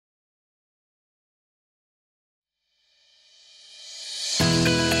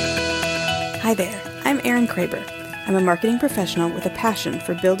Hi there, I'm Erin Kraber. I'm a marketing professional with a passion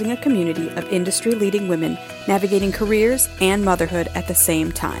for building a community of industry-leading women navigating careers and motherhood at the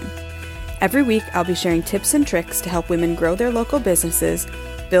same time. Every week, I'll be sharing tips and tricks to help women grow their local businesses,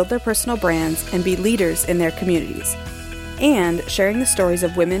 build their personal brands, and be leaders in their communities. And sharing the stories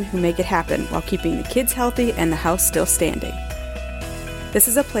of women who make it happen while keeping the kids healthy and the house still standing. This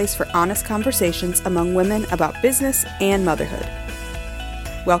is a place for honest conversations among women about business and motherhood.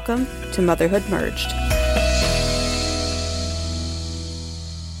 Welcome to Motherhood Merged.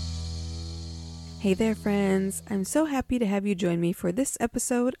 Hey there, friends. I'm so happy to have you join me for this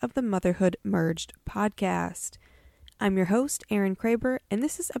episode of the Motherhood Merged podcast. I'm your host, Erin Kraber, and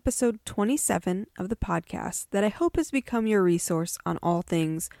this is episode 27 of the podcast that I hope has become your resource on all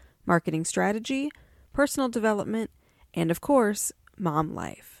things marketing strategy, personal development, and of course, mom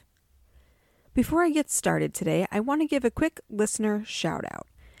life. Before I get started today, I want to give a quick listener shout out.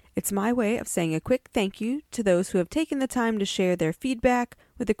 It's my way of saying a quick thank you to those who have taken the time to share their feedback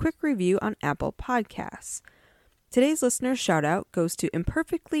with a quick review on Apple Podcasts. Today's listener shout out goes to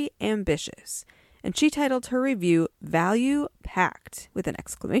Imperfectly Ambitious, and she titled her review Value Packed with an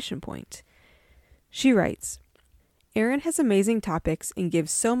exclamation point. She writes, Erin has amazing topics and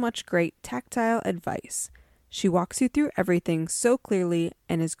gives so much great tactile advice. She walks you through everything so clearly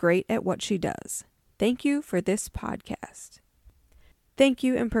and is great at what she does. Thank you for this podcast. Thank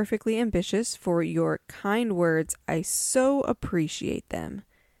you, Imperfectly Ambitious, for your kind words. I so appreciate them.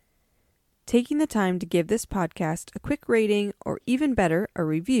 Taking the time to give this podcast a quick rating, or even better, a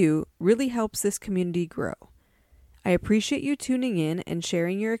review, really helps this community grow. I appreciate you tuning in and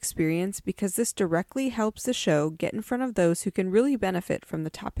sharing your experience because this directly helps the show get in front of those who can really benefit from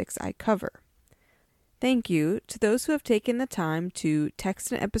the topics I cover. Thank you to those who have taken the time to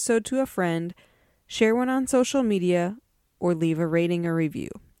text an episode to a friend, share one on social media, or leave a rating or review.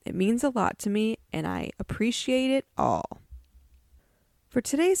 It means a lot to me, and I appreciate it all. For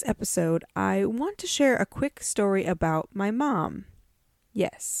today's episode, I want to share a quick story about my mom.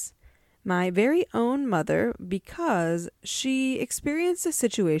 Yes, my very own mother, because she experienced a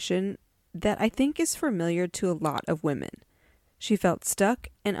situation that I think is familiar to a lot of women. She felt stuck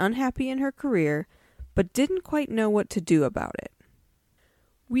and unhappy in her career, but didn't quite know what to do about it.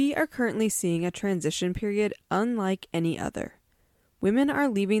 We are currently seeing a transition period unlike any other. Women are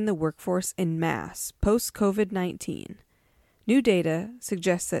leaving the workforce en masse post-COVID-19. New data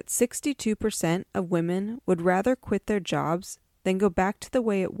suggests that 62% of women would rather quit their jobs than go back to the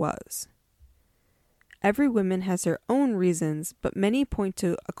way it was. Every woman has her own reasons, but many point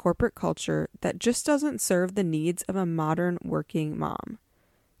to a corporate culture that just doesn't serve the needs of a modern working mom.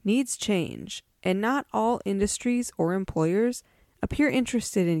 Needs change, and not all industries or employers appear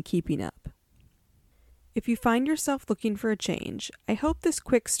interested in keeping up. If you find yourself looking for a change, I hope this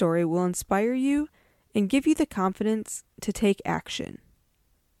quick story will inspire you and give you the confidence to take action.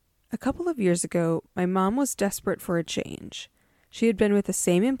 A couple of years ago, my mom was desperate for a change. She had been with the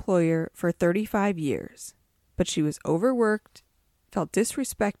same employer for 35 years, but she was overworked, felt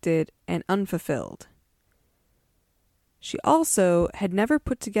disrespected, and unfulfilled. She also had never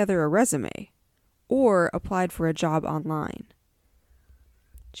put together a resume or applied for a job online.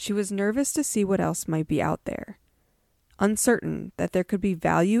 She was nervous to see what else might be out there, uncertain that there could be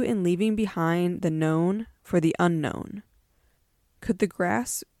value in leaving behind the known for the unknown. Could the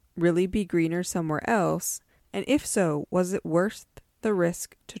grass really be greener somewhere else? And if so, was it worth the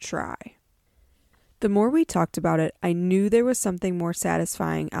risk to try? The more we talked about it, I knew there was something more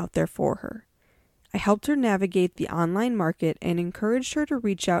satisfying out there for her. I helped her navigate the online market and encouraged her to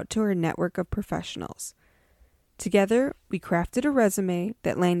reach out to her network of professionals. Together, we crafted a resume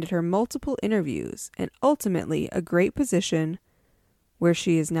that landed her multiple interviews and ultimately a great position where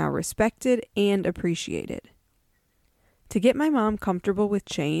she is now respected and appreciated. To get my mom comfortable with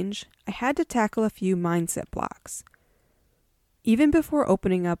change, I had to tackle a few mindset blocks. Even before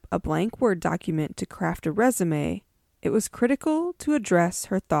opening up a blank Word document to craft a resume, it was critical to address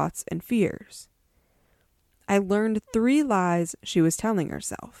her thoughts and fears. I learned 3 lies she was telling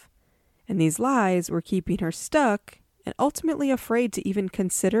herself. And these lies were keeping her stuck and ultimately afraid to even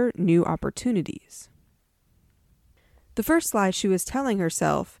consider new opportunities. The first lie she was telling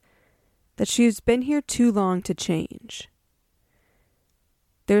herself that she has been here too long to change.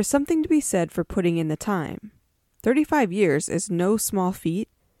 There is something to be said for putting in the time. 35 years is no small feat,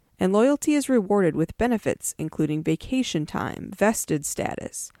 and loyalty is rewarded with benefits including vacation time, vested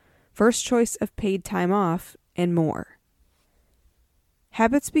status, first choice of paid time off, and more.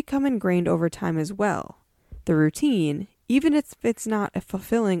 Habits become ingrained over time as well. The routine, even if it's not a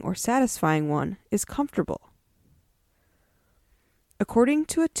fulfilling or satisfying one, is comfortable. According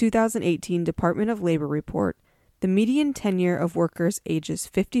to a 2018 Department of Labor report, the median tenure of workers ages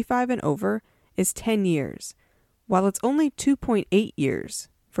 55 and over is 10 years, while it's only 2.8 years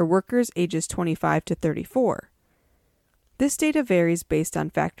for workers ages 25 to 34. This data varies based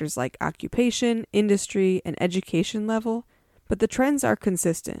on factors like occupation, industry, and education level, but the trends are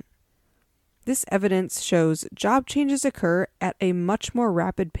consistent. This evidence shows job changes occur at a much more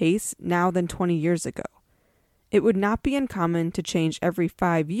rapid pace now than 20 years ago. It would not be uncommon to change every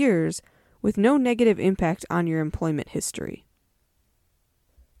 5 years with no negative impact on your employment history.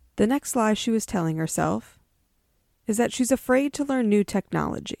 The next lie she was telling herself is that she's afraid to learn new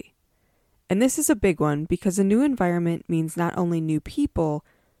technology. And this is a big one because a new environment means not only new people,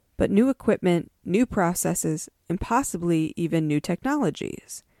 but new equipment, new processes, and possibly even new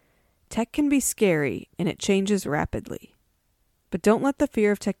technologies. Tech can be scary and it changes rapidly. But don't let the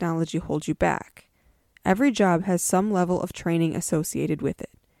fear of technology hold you back. Every job has some level of training associated with it.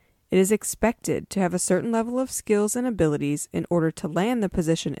 It is expected to have a certain level of skills and abilities in order to land the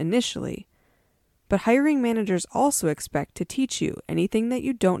position initially, but hiring managers also expect to teach you anything that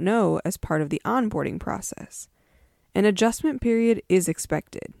you don't know as part of the onboarding process. An adjustment period is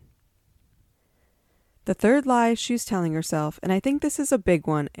expected. The third lie she's telling herself, and I think this is a big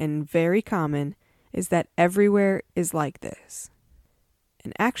one and very common, is that everywhere is like this.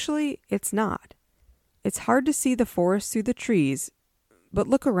 And actually, it's not. It's hard to see the forest through the trees, but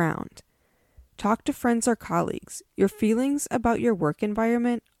look around. Talk to friends or colleagues. Your feelings about your work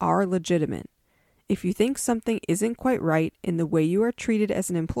environment are legitimate. If you think something isn't quite right in the way you are treated as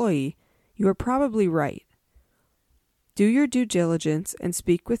an employee, you are probably right. Do your due diligence and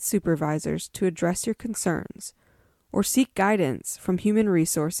speak with supervisors to address your concerns, or seek guidance from human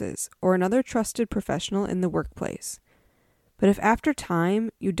resources or another trusted professional in the workplace. But if after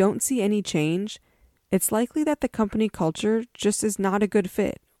time you don't see any change, it's likely that the company culture just is not a good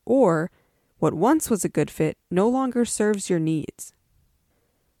fit, or what once was a good fit no longer serves your needs.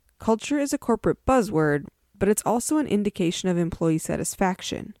 Culture is a corporate buzzword, but it's also an indication of employee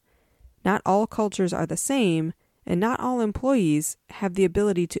satisfaction. Not all cultures are the same, and not all employees have the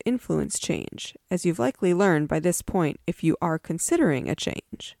ability to influence change, as you've likely learned by this point if you are considering a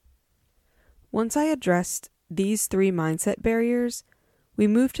change. Once I addressed these 3 mindset barriers, we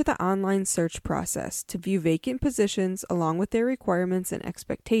moved to the online search process to view vacant positions along with their requirements and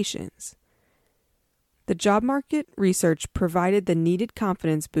expectations. The job market research provided the needed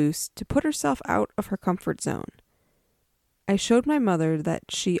confidence boost to put herself out of her comfort zone. I showed my mother that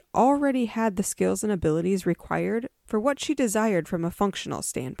she already had the skills and abilities required for what she desired from a functional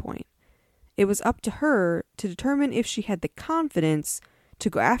standpoint. It was up to her to determine if she had the confidence to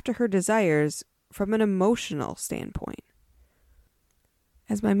go after her desires from an emotional standpoint.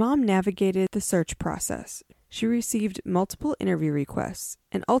 As my mom navigated the search process, she received multiple interview requests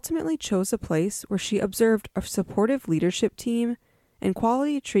and ultimately chose a place where she observed a supportive leadership team and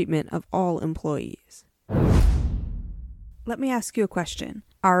quality treatment of all employees. Let me ask you a question.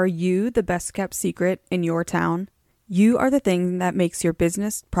 Are you the best kept secret in your town? You are the thing that makes your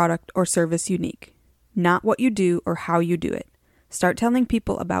business, product, or service unique, not what you do or how you do it. Start telling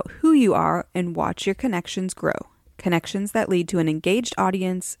people about who you are and watch your connections grow. Connections that lead to an engaged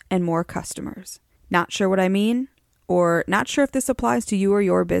audience and more customers. Not sure what I mean? Or not sure if this applies to you or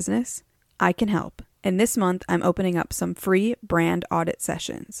your business? I can help. And this month, I'm opening up some free brand audit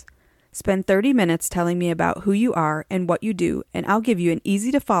sessions. Spend 30 minutes telling me about who you are and what you do, and I'll give you an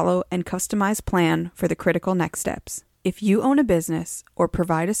easy-to-follow and customized plan for the critical next steps. If you own a business or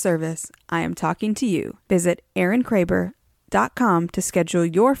provide a service, I am talking to you. Visit erinkraber.com to schedule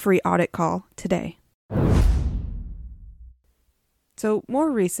your free audit call today. So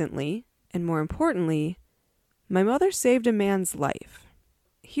more recently, and more importantly, my mother saved a man's life.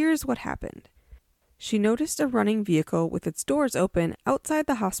 Here's what happened. She noticed a running vehicle with its doors open outside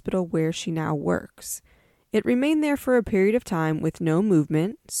the hospital where she now works. It remained there for a period of time with no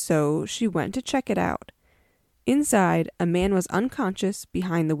movement, so she went to check it out. Inside, a man was unconscious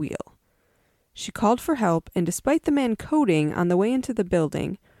behind the wheel. She called for help, and despite the man coding on the way into the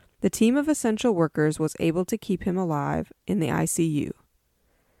building, the team of essential workers was able to keep him alive in the ICU.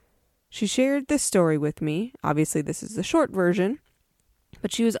 She shared this story with me. Obviously, this is the short version,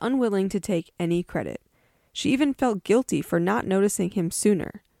 but she was unwilling to take any credit. She even felt guilty for not noticing him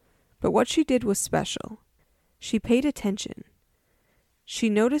sooner. But what she did was special. She paid attention. She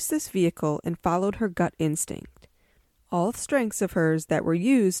noticed this vehicle and followed her gut instinct. All strengths of hers that were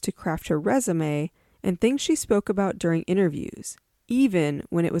used to craft her resume and things she spoke about during interviews, even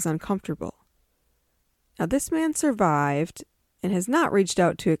when it was uncomfortable. Now, this man survived and has not reached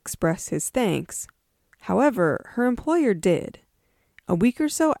out to express his thanks. However, her employer did. A week or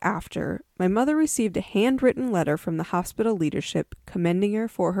so after, my mother received a handwritten letter from the hospital leadership commending her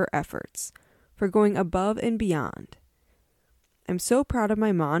for her efforts, for going above and beyond. I'm so proud of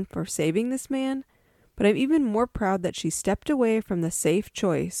my mom for saving this man, but I'm even more proud that she stepped away from the safe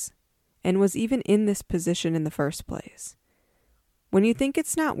choice and was even in this position in the first place. When you think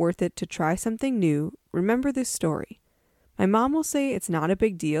it's not worth it to try something new, remember this story. My mom will say it's not a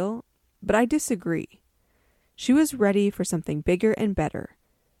big deal, but I disagree. She was ready for something bigger and better.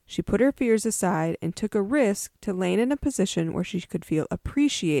 She put her fears aside and took a risk to land in a position where she could feel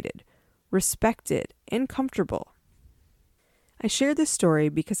appreciated, respected, and comfortable. I share this story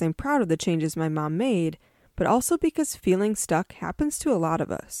because I'm proud of the changes my mom made, but also because feeling stuck happens to a lot of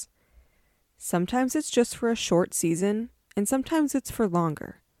us. Sometimes it's just for a short season, and sometimes it's for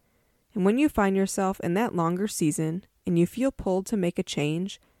longer. And when you find yourself in that longer season and you feel pulled to make a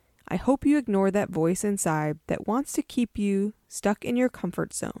change, I hope you ignore that voice inside that wants to keep you stuck in your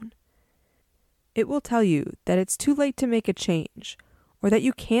comfort zone. It will tell you that it's too late to make a change, or that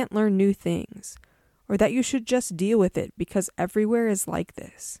you can't learn new things, or that you should just deal with it because everywhere is like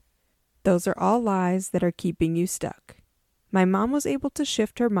this. Those are all lies that are keeping you stuck. My mom was able to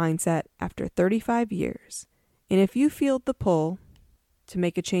shift her mindset after 35 years, and if you feel the pull to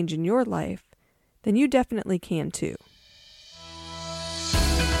make a change in your life, then you definitely can too.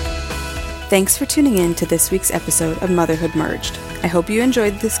 Thanks for tuning in to this week's episode of Motherhood Merged. I hope you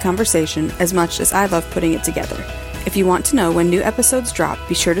enjoyed this conversation as much as I love putting it together. If you want to know when new episodes drop,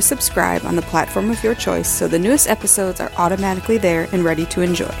 be sure to subscribe on the platform of your choice so the newest episodes are automatically there and ready to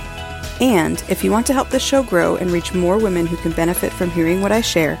enjoy. And if you want to help this show grow and reach more women who can benefit from hearing what I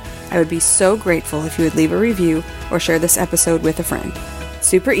share, I would be so grateful if you would leave a review or share this episode with a friend.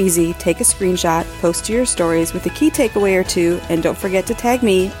 Super easy, take a screenshot, post to your stories with a key takeaway or two, and don't forget to tag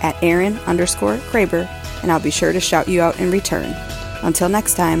me at Erin_Kraber, and I'll be sure to shout you out in return. Until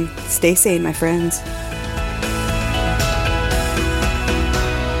next time, stay sane, my friends.